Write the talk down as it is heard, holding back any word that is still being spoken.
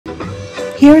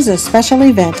Here's a special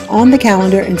event on the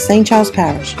calendar in St. Charles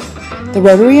Parish. The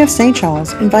Rotary of St.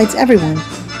 Charles invites everyone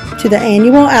to the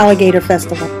annual Alligator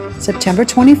Festival, September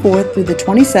 24th through the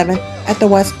 27th at the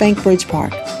West Bank Bridge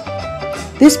Park.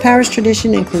 This parish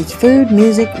tradition includes food,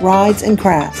 music, rides, and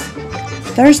crafts.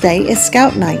 Thursday is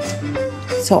Scout Night,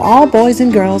 so all boys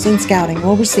and girls in Scouting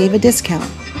will receive a discount.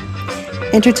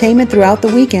 Entertainment throughout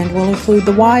the weekend will include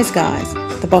the Wise Guys,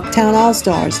 the Bucktown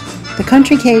All-Stars, the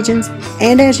Country Cajuns,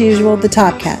 and as usual, the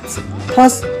Top Cats,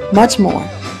 plus much more.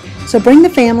 So bring the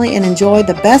family and enjoy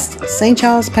the best St.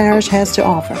 Charles Parish has to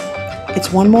offer.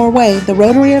 It's one more way the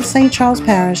Rotary of St. Charles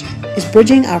Parish is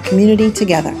bridging our community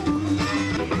together.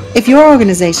 If your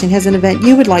organization has an event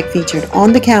you would like featured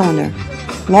on the calendar,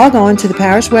 log on to the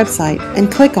parish website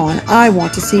and click on I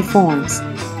Want to See forms.